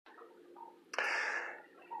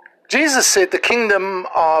Jesus said the kingdom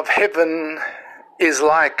of heaven is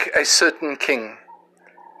like a certain king.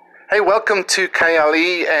 Hey, welcome to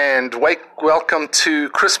KLE and welcome to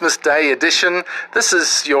Christmas Day edition. This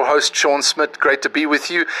is your host, Sean Smith. Great to be with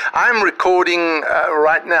you. I'm recording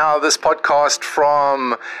right now this podcast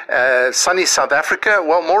from sunny South Africa.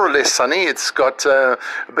 Well, more or less sunny. It's got a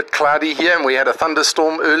bit cloudy here, and we had a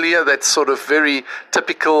thunderstorm earlier. That's sort of very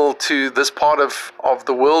typical to this part of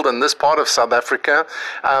the world and this part of South Africa.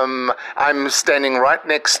 I'm standing right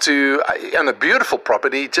next to on a beautiful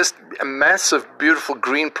property, just a massive, beautiful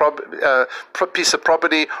green piece of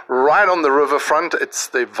property right on the riverfront. It's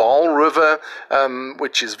the Vaal River,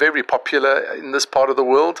 which is very popular in this part of the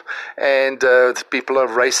world, and people are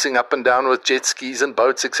racing up and down with jet skis and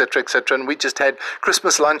boats, etc., etc. And we just had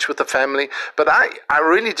Christmas lunch with the family. But I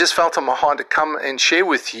really just felt on my heart to come and share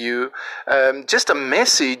with you just a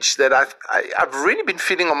message that I've really been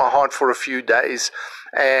feeling on my heart for a few days.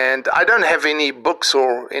 And I don't have any books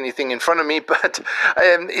or anything in front of me, but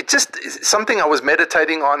it's just something I was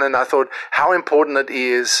meditating on, and I thought how important it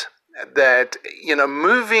is that,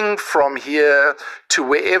 moving from here to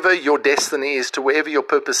wherever your destiny is, to wherever your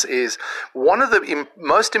purpose is, one of the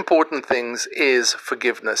most important things is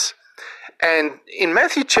forgiveness. And in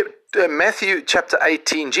Matthew chapter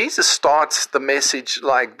 18, Jesus starts the message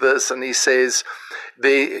like this, and he says,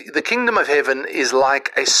 the kingdom of heaven is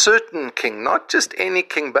like a certain king, not just any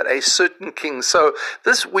king, but a certain king. So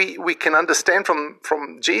this we can understand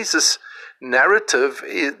from Jesus' narrative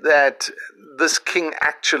is that this king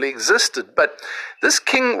actually existed. But this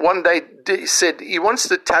king one day said he wants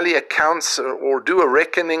to tally accounts or do a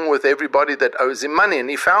reckoning with everybody that owes him money. And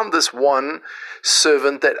he found this one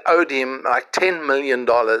servant that owed him like $10 million.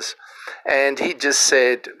 And he just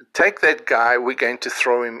said, take that guy, we're going to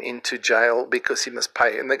throw him into jail because he must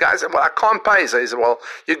pay. And the guy said, well, I can't pay. So he said, well,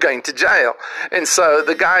 you're going to jail. And so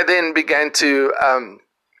the guy then began to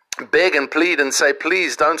beg and plead and say,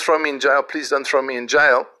 please don't throw me in jail. Please don't throw me in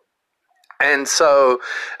jail. And so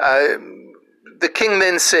the king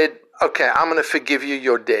then said, okay, I'm going to forgive you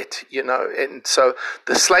your debt, And so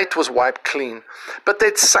the slate was wiped clean. But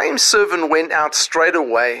that same servant went out straight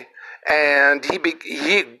away, and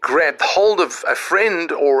he grabbed hold of a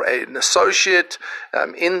friend or an associate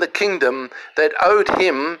in the kingdom that owed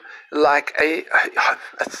him like a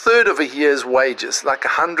third of a year's wages, like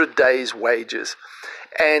 100 days' wages.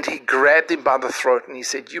 And he grabbed him by the throat and he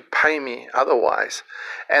said, you pay me otherwise.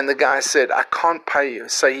 And the guy said, I can't pay you.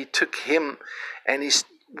 So he took him and his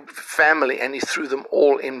family and he threw them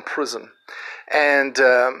all in prison. And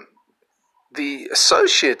the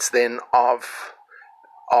associates then of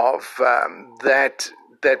that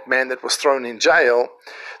man that was thrown in jail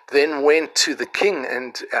then went to the king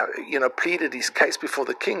and pleaded his case before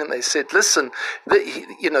the king, and they said, listen,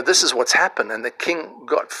 this is what's happened. And the king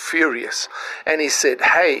got furious and he said,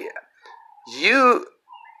 hey,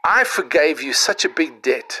 I forgave you such a big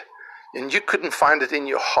debt and you couldn't find it in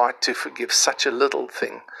your heart to forgive such a little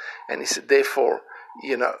thing. And he said, therefore,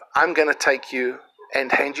 I'm going to take you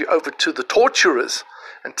and hand you over to the torturers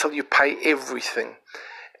until you pay everything.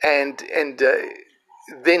 And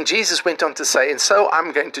then Jesus went on to say, and so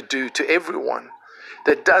I'm going to do to everyone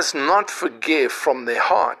that does not forgive from their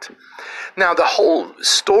heart. Now, the whole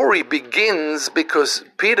story begins because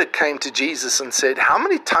Peter came to Jesus and said, how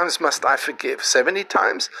many times must I forgive? 70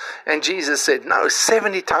 times? And Jesus said, no,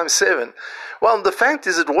 70 times 7. Well, the fact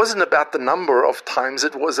is, it wasn't about the number of times.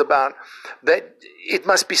 It was about that it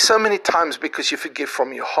must be so many times because you forgive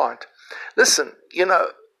from your heart. Listen,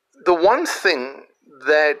 the one thing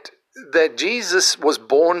that Jesus was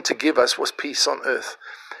born to give us was peace on earth.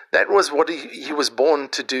 That was what he was born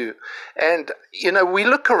to do. And, we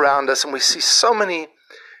look around us and we see so many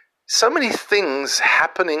things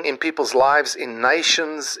happening in people's lives, in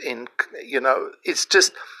nations, it's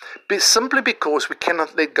just simply because we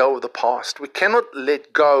cannot let go of the past. We cannot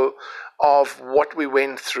let go of what we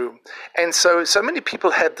went through. And so many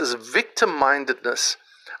people had this victim-mindedness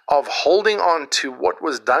of holding on to what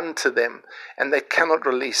was done to them, and they cannot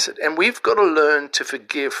release it. And we've got to learn to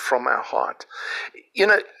forgive from our heart.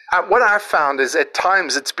 What I found is at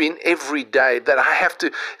times it's been every day that I have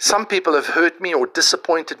to, some people have hurt me or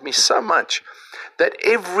disappointed me so much that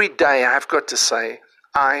every day I've got to say,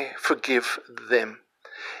 I forgive them.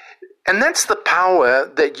 And that's the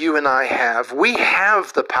power that you and I have. We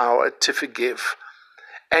have the power to forgive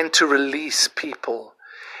and to release people,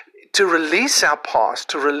 to release our past,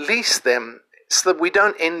 to release them so that we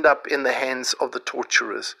don't end up in the hands of the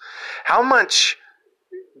torturers. How much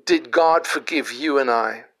did God forgive you and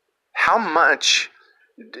I? How much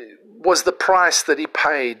was the price that he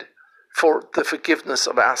paid for the forgiveness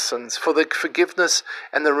of our sins, for the forgiveness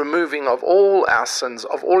and the removing of all our sins,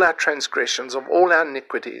 of all our transgressions, of all our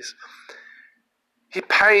iniquities. He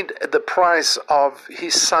paid the price of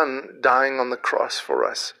his Son dying on the cross for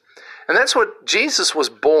us. And that's what Jesus was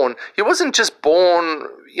born. He wasn't just born,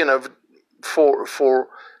 for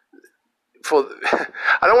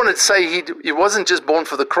I don't want to say he wasn't just born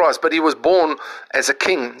for the cross, but he was born as a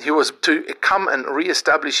king. He was to come and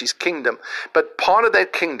reestablish his kingdom. But part of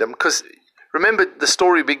that kingdom, because remember the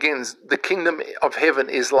story begins, the kingdom of heaven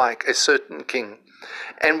is like a certain king.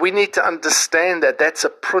 And we need to understand that that's a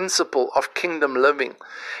principle of kingdom living.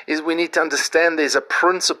 Is we need to understand there's a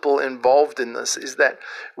principle involved in this, is that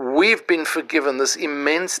we've been forgiven this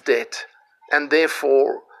immense debt, and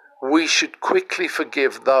therefore we should quickly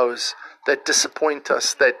forgive those that disappoint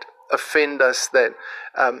us, that offend us, that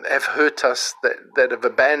have hurt us, that have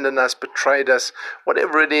abandoned us, betrayed us,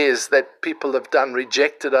 whatever it is that people have done,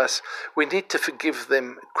 rejected us. We need to forgive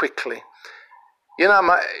them quickly.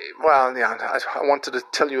 I wanted to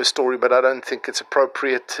tell you a story, but I don't think it's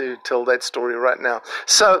appropriate to tell that story right now.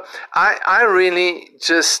 So I really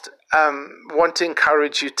just want to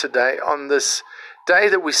encourage you today on this day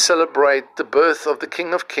that we celebrate the birth of the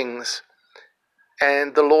King of Kings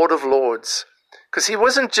and the Lord of Lords. Because he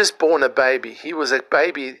wasn't just born a baby. He was a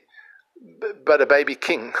baby, but a baby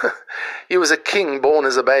king. He was a king born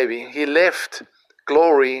as a baby. He left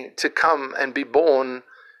glory to come and be born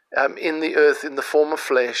in the earth in the form of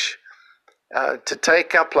flesh, to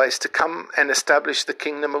take our place, to come and establish the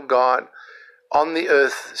kingdom of God on the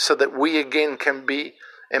earth so that we again can be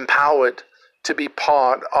empowered to be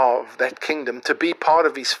part of that kingdom, to be part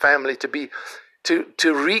of his family,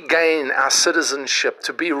 to regain our citizenship,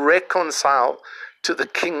 to be reconciled to the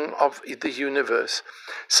King of the universe.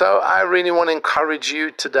 So I really want to encourage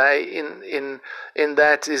you today in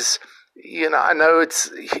that is, I know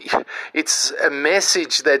it's a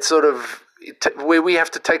message that sort of where we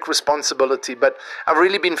have to take responsibility, but I've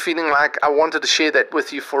really been feeling like I wanted to share that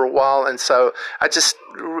with you for a while, and so I just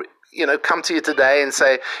come to you today and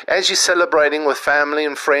say, as you're celebrating with family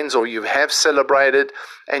and friends, or you have celebrated,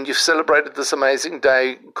 and you've celebrated this amazing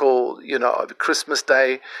day called, Christmas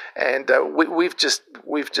Day, and we've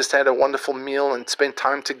just had a wonderful meal and spent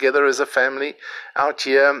time together as a family out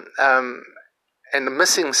here, and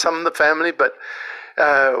missing some of the family, but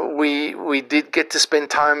we did get to spend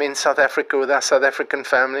time in South Africa with our South African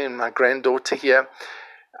family and my granddaughter here.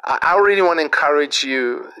 I really want to encourage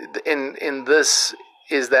you in this,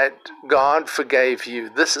 is that God forgave you.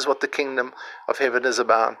 This is what the kingdom of heaven is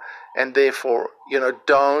about. And therefore,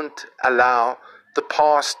 don't allow the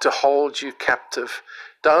past to hold you captive.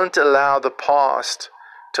 Don't allow the past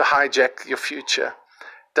to hijack your future.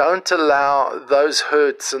 Don't allow those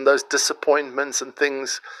hurts and those disappointments and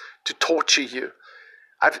things to torture you.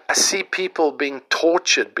 I see people being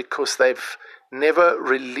tortured because they've never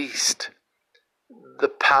released the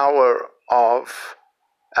power of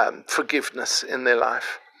forgiveness in their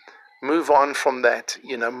life. Move on from that.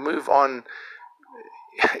 Move on.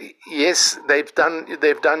 Yes, they've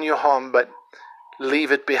done you harm, but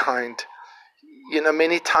leave it behind.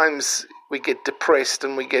 Many times we get depressed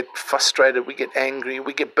and we get frustrated, we get angry,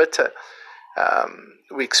 we get bitter.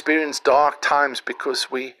 We experience dark times because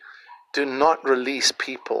we do not release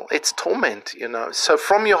people. It's torment, So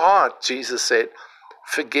from your heart, Jesus said,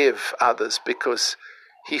 forgive others because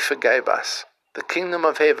he forgave us. The kingdom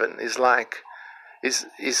of heaven is like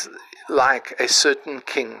a certain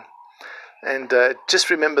king. And just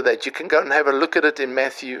remember that. You can go and have a look at it in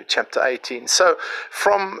Matthew chapter 18. So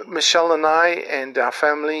from Michelle and I and our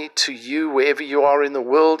family to you, wherever you are in the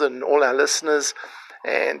world, and all our listeners,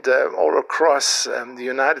 and all across the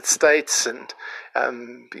United States and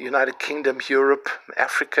the United Kingdom, Europe,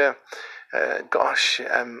 Africa,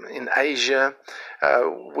 in Asia.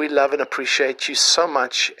 We love and appreciate you so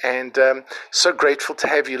much, and so grateful to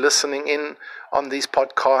have you listening in on these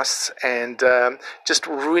podcasts, and just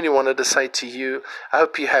really wanted to say to you, I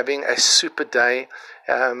hope you're having a super day.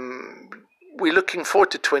 We're looking forward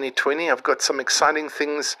to 2020. I've got some exciting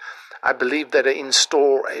things I believe that are in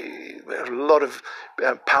store, a lot of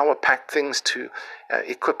power-packed things to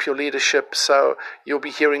equip your leadership. So you'll be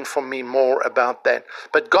hearing from me more about that.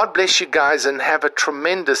 But God bless you guys, and have a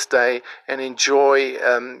tremendous day, and enjoy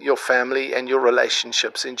your family and your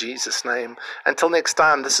relationships in Jesus' name. Until next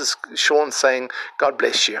time, this is Sean saying, God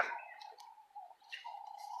bless you.